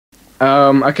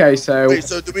Okay, so... Wait,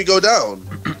 so do we go down?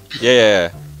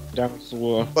 Yeah. Down to the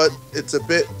water. But it's a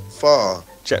bit far.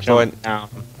 Checkpoint. Down.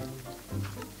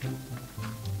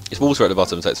 It's water at the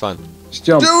bottom, so it's fine. Just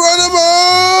jump. Geronimo!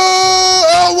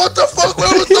 Oh, what the fuck?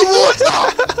 Where was the water?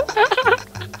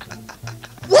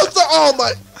 What the? Oh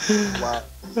my! Wow.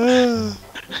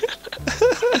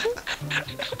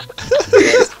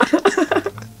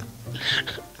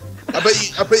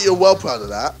 I bet you're well proud of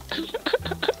that.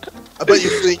 I bet you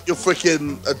think you're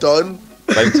freaking done.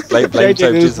 Blame JJ,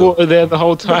 there's TBJZL. water there the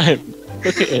whole time.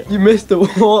 Look at it. You missed the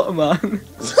water, man.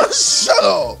 Shut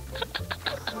up!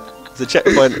 It's a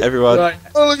checkpoint, everyone. Right.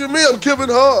 Oh, look at me, I'm Kevin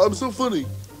Hart, I'm so funny.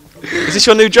 Is this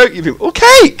your new joke you've been... Oh,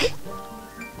 cake!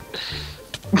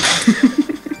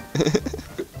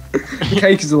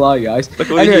 Cake is a lie, guys. Look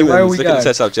at all Anyway, the where are humans, we look at the going?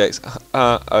 test subjects.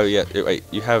 Oh yeah, wait,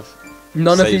 you have...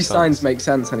 None of save these signs make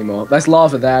sense anymore. There's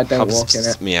lava there, don't walk in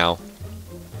it. Meow.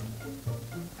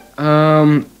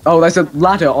 Oh, there's a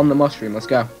ladder on the mushroom, let's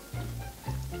go.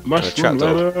 Mushroom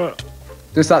ladder.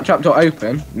 Does that trapdoor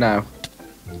open? No.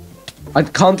 I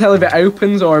can't tell if it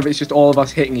opens or if it's just all of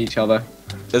us hitting each other.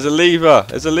 There's a lever,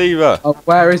 there's a lever. Oh,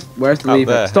 where's the Up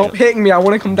lever? there, Stop hitting me, I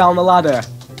want to come down the ladder.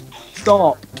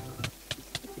 Stop.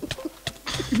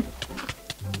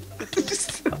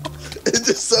 It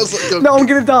just sounds like a... No, I'm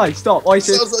gonna die. Stop. I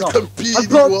said sounds stop. like a bead I've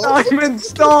got wall. diamonds.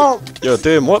 Stop. You're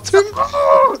doing what?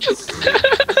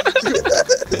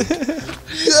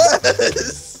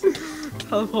 Yes!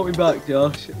 Teleport me back,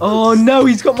 Josh. Oh no,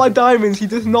 he's got my diamonds. He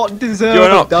does not deserve You're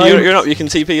up, diamonds. you're up, you can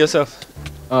TP yourself.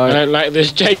 I don't like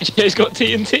this. JJ's got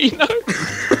TNT, no.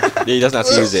 Yeah, he doesn't have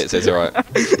to use it, so it's alright.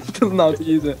 He doesn't know how to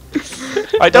use it.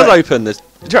 Oh, it does open, the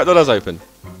trapdoor does open.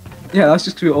 Yeah, that's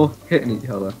just 'cause we're all hitting each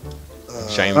other.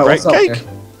 Shame, Right, break what's up cake! here?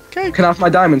 Cake! Can I have my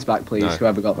diamonds back, please? No.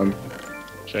 Whoever got them.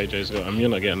 JJ's got them. You're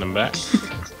not getting them back.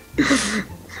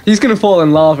 He's gonna fall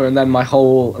in lava and then my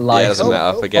whole life. Yeah, doesn't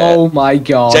matter, forget Oh my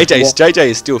god. JJ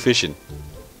is still fishing.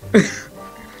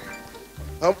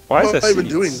 Why is am there I even seeds?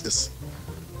 doing this?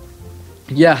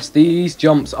 Yes, these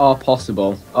jumps are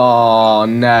possible. Oh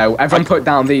no. Everyone put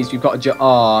down these. You've got to jump.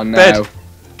 Oh no. Bed.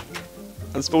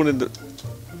 I'm spawning the...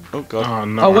 Oh god. Oh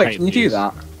no. Oh I wait, hate can you do these.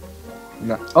 that?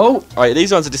 No. Oh, Alright,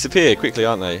 these ones have disappeared quickly,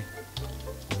 aren't they?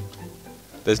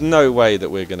 There's no way that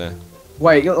we're gonna...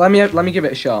 wait. Let me give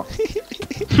it a shot.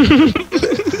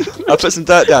 I'll put some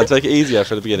dirt down to make it easier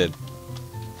for the beginning.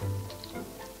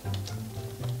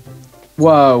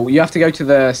 Whoa, you have to go to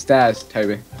the stairs,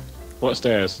 Toby. What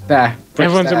stairs? There. brick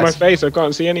Everyone's in my stairs. face. I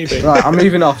can't see anything. Right, I'm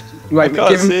moving off. Wait, I can't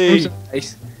give him see. some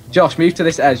space. Josh, move to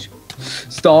this edge.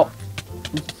 Stop.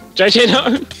 JJ,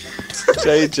 no.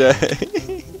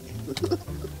 JJ.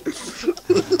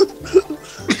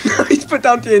 He's put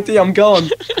down TNT. I'm gone.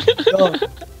 Gone.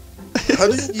 How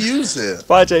do you use it?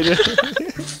 Bye,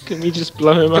 JJ. Can we just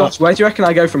blow him up? Josh, where do you reckon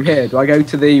I go from here? Do I go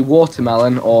to the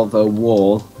watermelon or the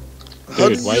wall? How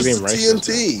do Dude, you why are you use being the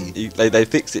racist? TNT? They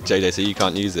fixed it, JJ, so you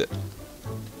can't use it.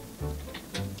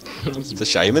 It's a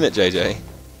shame, isn't it, JJ?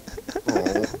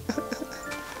 Oh.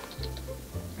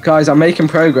 Guys, I'm making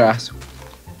progress.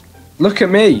 Look at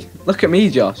me. Look at me,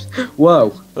 Josh. Whoa.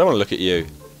 I don't want to look at you.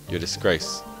 You're a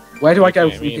disgrace. Where do I go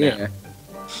Okay, from me now. here?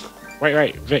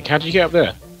 Wait, Vic, how did you get up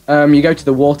there? You go to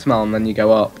the watermelon, then you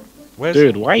go up. Where's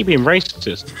Dude, why are you being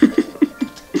racist?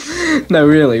 No,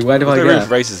 really. Where do I the root of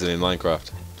go? racism in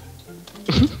Minecraft?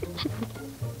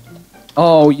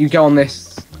 Oh, you go on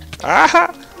this.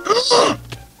 Ah!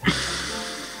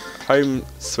 Home,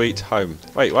 sweet home.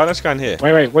 Wait, why don't you go in here?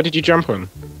 Wait, what did you jump on?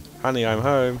 Honey, I'm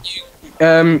home.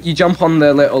 You jump on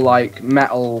the little like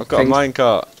metal. I've got a things.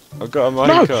 minecart. I've got a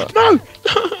No, minecart. no!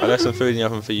 I left some food in the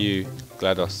oven for you,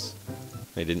 GLaDOS.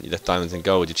 No, you didn't. You left diamonds and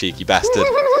gold, you cheeky bastard.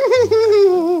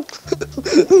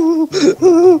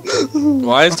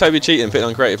 Why is Toby cheating, putting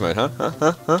on creative mode,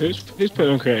 huh? Who's put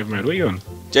on creative mode? What are you on?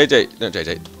 JJ, no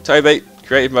JJ. Toby,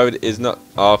 creative mode is not.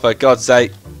 Oh, for God's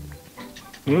sake.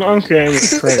 I'm not on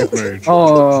creative mode.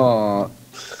 Oh.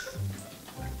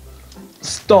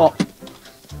 Stop.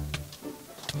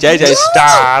 JJ,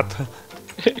 stop!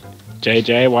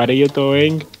 JJ, what are you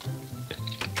doing?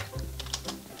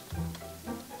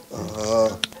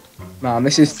 Man,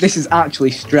 this is actually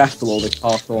stressful, all this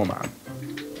parkour, man.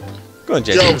 Go on,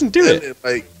 JJ, you can do it.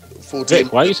 Like 14.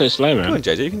 Vic, why are you so slow, Go on, man?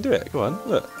 JJ, you can do it. Go on,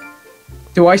 look.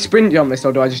 Do I sprint jump this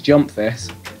or do I just jump this?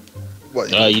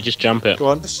 What? You just jump it. Go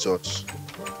on. This George.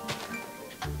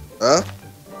 Huh?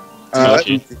 Uh,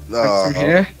 you- from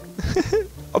here?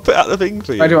 I'll put out the thing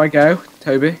for you. Where do I go,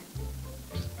 Toby?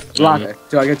 Ladder.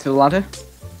 Do I go to the ladder?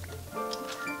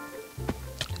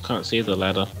 Can't see the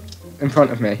ladder. In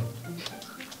front of me.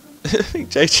 I think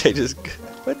JJ just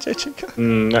Where'd JJ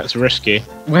go? That's risky.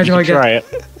 Where do You I can go? try it.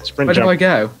 Sprint Where do I jump.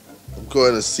 go? I'm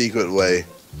going a secret way.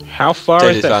 How far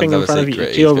JJ's is that found thing in another front of you?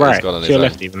 secret. To your He's right. gone on To his your own.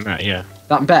 left, even that. Yeah.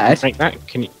 That bed? Make that.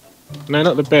 Can you? No,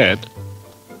 not the bed.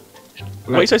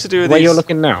 What are you supposed to do with Where these? you're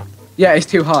looking now? Yeah, it's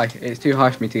too high. It's too high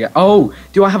for me to get. Oh,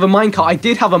 do I have a minecart? I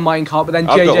did have a minecart, but then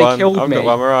I've got JJ one. killed I've me. got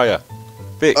one. Where are you?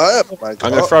 Vic, I have a minecart.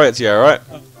 I'm going to throw it to you, alright?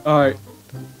 Alright.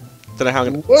 Don't know how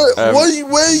I'm going to...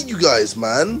 Where are you guys,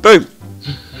 man? Boom!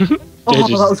 Oh,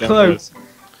 that was JJ's close.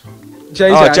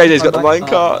 JJ, Oh, JJ's got the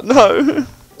minecart. No!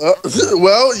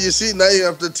 Well, you see, now you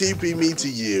have to TP me to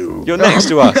you. You're next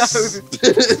to us.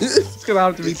 It's gonna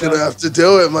have to be You're gonna done. have to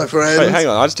do it, my friend. Wait, hang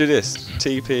on. I'll just do this.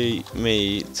 TP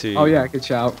me to... Oh yeah, good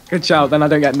shout. Good shout, then I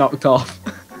don't get knocked off.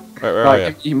 Wait, where are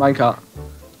Right, you? you minecart.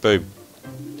 Boom.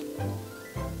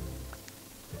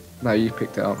 No, you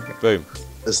picked it up. Okay. Boom.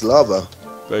 It's lava.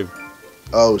 Boom.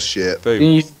 Oh shit. Boom.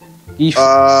 You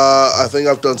I think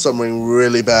I've done something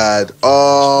really bad.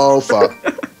 Oh fuck.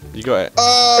 You got it.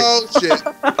 Oh shit.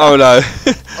 Oh no.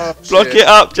 Oh, Block shit. it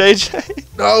up, JJ.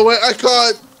 No, wait, I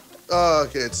can't. Oh,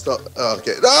 okay, stop. Oh,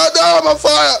 okay. No, I'm on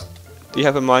fire. Do you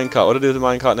have a minecart? What do I do with the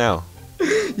minecart now?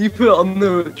 you put it on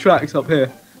the tracks up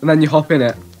here, and then you hop in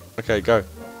it. Okay, go.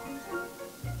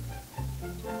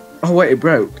 Oh wait, it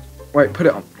broke. Wait, put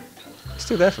it on. It's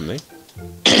still there for me.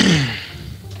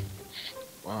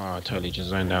 Wow, I totally just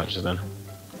zoned out just then.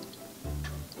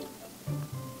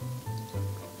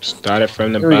 Start it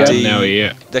from the Here we go. bottom now,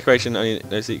 yeah. Decoration, only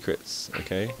no secrets.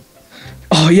 Okay.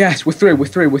 Oh yes, we're through. We're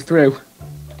through. We're through.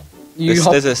 You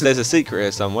hop. There's a secret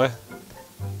here somewhere.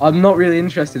 I'm not really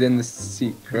interested in the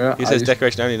secret. He says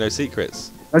decoration only, no secrets.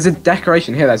 There's a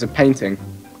decoration here. There's a painting.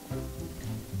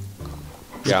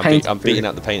 Yeah, painting I'm beating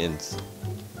up the paintings.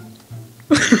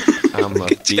 I'm a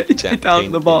beat JJ that down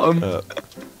at the painting bottom. up.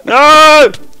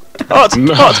 No! Hot!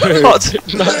 No. Hot! Hot!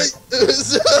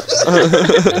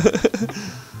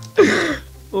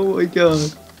 Oh my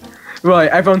god. Right,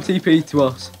 everyone TP to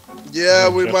us. Yeah,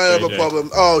 we Just might have a JJ. problem.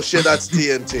 Oh shit, that's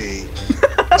TNT.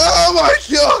 Oh my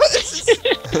god!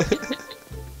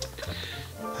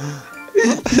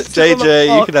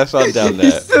 JJ, you can have fun down You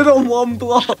there. stood on one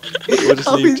block. We'll just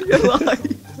How leave- is he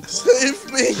alive?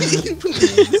 Save me,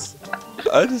 please.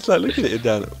 I just like looking at him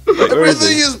down. Like, where is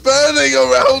Everything he? is burning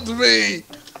around me.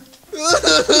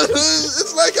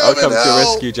 It's like I'll I'm come in to hell.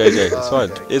 rescue JJ. It's Oh,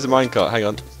 fine. okay. Here's a minecart. Hang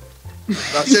on. No,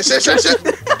 shit.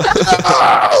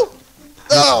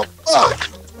 Oh, fuck.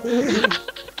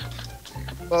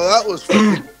 Well, that was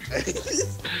fucking.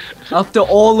 After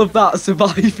all of that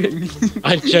surviving.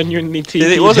 I genuinely TP'd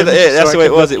It wasn't him it. That's so the way I it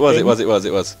could was. look It was. in. It was. It was.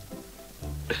 It was.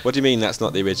 What do you mean that's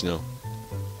not the original?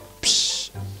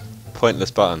 Psh,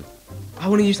 pointless button. I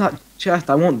want to use that chest.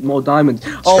 I want more diamonds.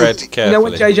 Tread You know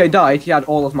when carefully. JJ died, he had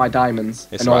all of my diamonds.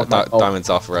 It's and all right. of my gold. Diamonds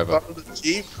are forever. Found the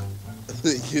Jeep.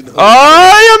 You know.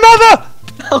 Oh, your mother!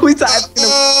 How is that ever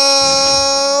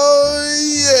Oh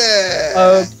yeah.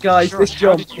 gonna... guys, this How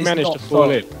jump did you is manage not to fall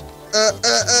fun. in?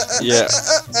 Yeah.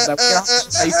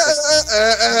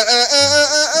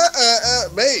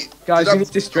 Mate. Guys, did we need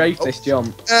to strafe this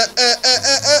jump.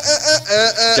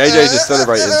 JJ's just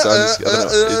celebrating, so I don't know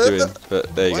what he's doing.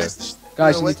 But there you go.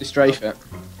 Guys, you need to strafe it.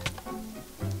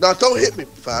 No, don't hit me,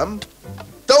 fam.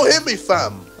 Don't hit me,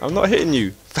 fam. I'm not hitting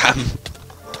you, fam.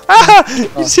 Ah, you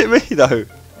just hit me though.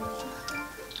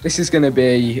 This is gonna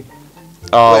be...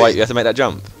 Oh Wait. wait, you have to make that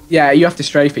jump. Yeah, you have to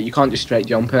strafe it. You can't just straight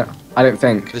jump it. I don't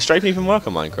think. Does strafing even work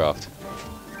on Minecraft?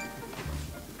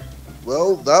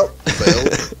 Well, that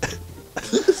failed.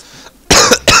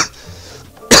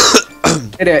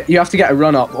 Hit it. You have to get a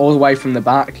run up all the way from the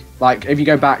back. Like, if you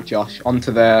go back, Josh,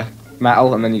 onto the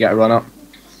metal, and then you get a run up.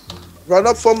 Run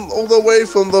up from all the way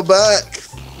from the back.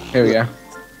 Here we go.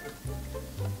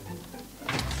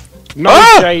 No,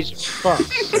 Ah! JJ. Fuck.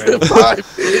 Bye,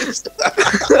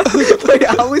 bitch. Wait,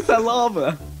 how is that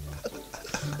lava?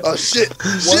 Oh shit!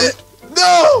 Shit!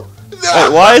 No! No!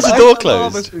 Wait, why is the Why door is there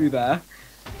lava closed? through there?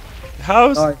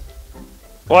 How's? Right.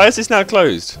 Why is this now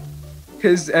closed?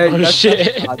 Because Oh,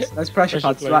 shit. there's pressure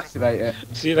pads to Pressure activate it.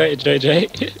 See you later,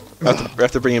 JJ. We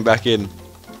have to bring him back in.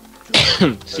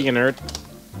 See you, nerd.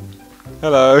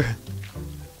 Hello.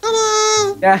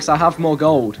 Hello! Yes, I have more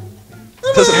gold.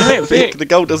 Doesn't Hey, matter. Vic. The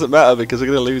gold doesn't matter because we're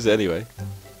gonna lose it anyway.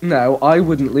 No, I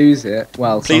wouldn't lose it.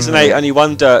 Well, Please somehow. donate only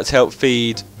one dirt to help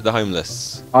feed the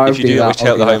homeless. I'll if you do do that, wish to I'll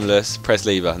help do the that. homeless, press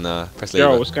lever. Nah, press Yo,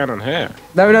 lever. what's going on here?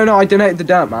 No, I donated the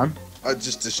dirt, man. I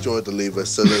just destroyed the lever,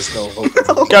 so there's no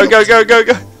hope. Go, go, go, go,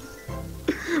 go!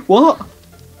 What?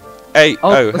 Hey,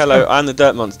 Oh, oh, let's hello, go. I'm the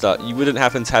dirt monster. You wouldn't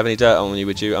happen to have any dirt on you,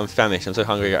 would you? I'm famished, I'm so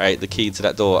hungry I ate the key to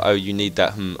that door. Oh, you need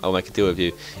that, I'll make a deal with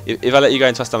you. If I let you go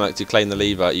into my stomach to claim the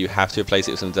lever, you have to replace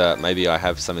it with some dirt. Maybe I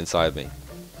have some inside me.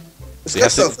 This We guy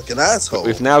have to- sounds like an asshole.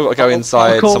 We've now got to go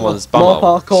inside Parkour. someone's bum More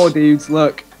hole. parkour, dudes.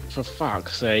 Look, For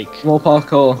fuck's sake. more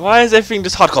parkour. Why is everything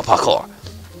just hardcore parkour?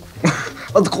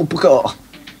 Parkour.